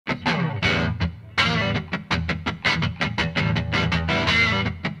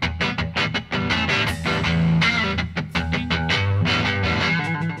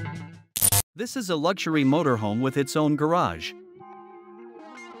This is a luxury motorhome with its own garage.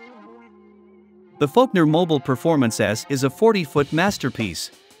 The Volkner Mobil Performance S is a 40-foot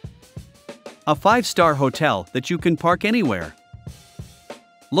masterpiece. A 5-star hotel that you can park anywhere.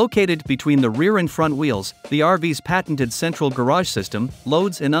 Located between the rear and front wheels, the RV's patented central garage system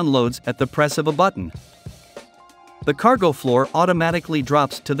loads and unloads at the press of a button. The cargo floor automatically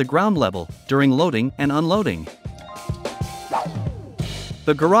drops to the ground level during loading and unloading.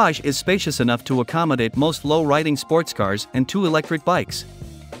 The garage is spacious enough to accommodate most low-riding sports cars and 2 electric bikes.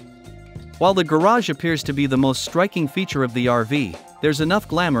 While the garage appears to be the most striking feature of the RV, there's enough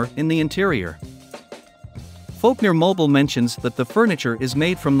glamour in the interior. Volkner Mobil mentions that the furniture is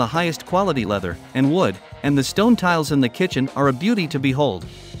made from the highest quality leather and wood, and the stone tiles in the kitchen are a beauty to behold.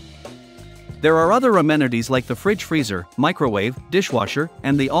 There are other amenities like the fridge freezer, microwave, dishwasher,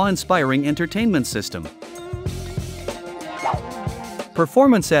 and the awe-inspiring entertainment system.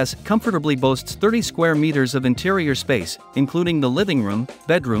 Performance S comfortably boasts 30 square meters of interior space, including the living room,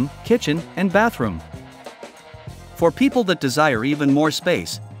 bedroom, kitchen, and bathroom. For people that desire even more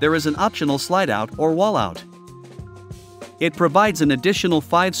space, there is an optional slide-out or wall-out. It provides an additional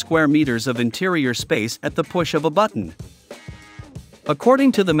 5 square meters of interior space at the push of a button.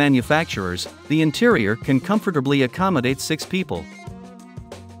 According to the manufacturers, the interior can comfortably accommodate 6 people.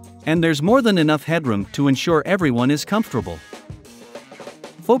 And there's more than enough headroom to ensure everyone is comfortable.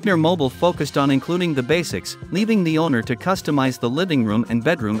 Volkner Mobil focused on including the basics, leaving the owner to customize the living room and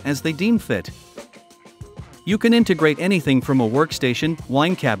bedroom as they deem fit. You can integrate anything from a workstation,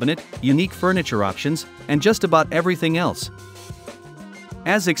 wine cabinet, unique furniture options, and just about everything else.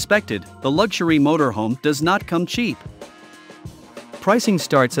 As expected, the luxury motorhome does not come cheap. Pricing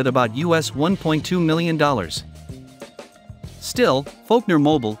starts at about US $1.2 million. Still, Volkner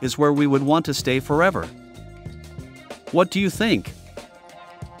Mobil is where we would want to stay forever. What do you think?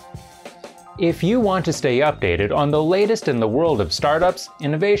 If you want to stay updated on the latest in the world of startups,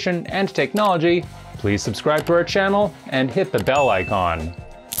 innovation, and technology, please subscribe to our channel and hit the bell icon.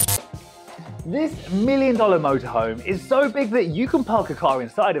 This $1 million motorhome is so big that you can park a car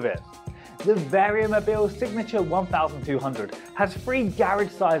inside of it. The Variomobil Signature 1200 has 3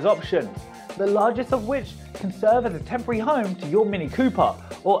 garage-size options, the largest of which can serve as a temporary home to your Mini Cooper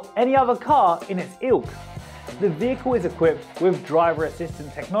or any other car in its ilk. The vehicle is equipped with driver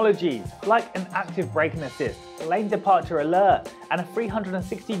assistance technologies like an active braking assist, lane departure alert, and a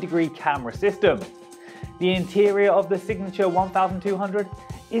 360-degree camera system. The interior of the Signature 1200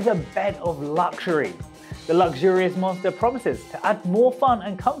 is a bed of luxury. The luxurious monster promises to add more fun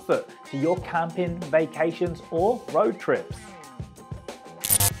and comfort to your camping, vacations, or road trips.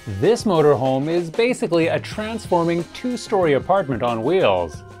 This motorhome is basically a transforming 2-story apartment on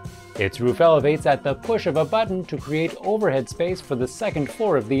wheels. Its roof elevates at the push of a button to create overhead space for the 2nd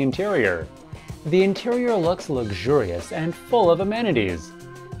floor of the interior. The interior looks luxurious and full of amenities.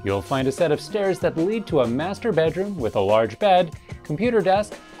 You'll find a set of stairs that lead to a master bedroom with a large bed, computer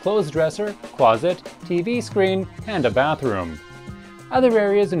desk, clothes dresser, closet, TV screen, and a bathroom. Other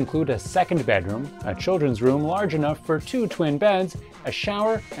areas include a 2nd bedroom, a children's room large enough for 2 twin beds, a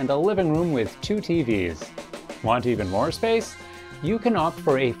shower, and a living room with 2 TVs. Want even more space? You can opt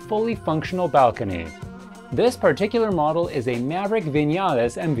for a fully functional balcony. This particular model is a Maverick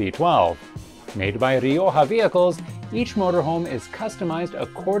Vinales MV12. Made by Rioja Vehicles, each motorhome is customized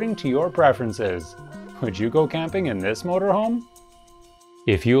according to your preferences. Would you go camping in this motorhome?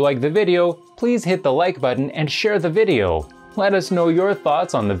 If you like the video, please hit the like button and share the video. Let us know your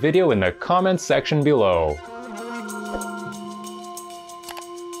thoughts on the video in the comments section below.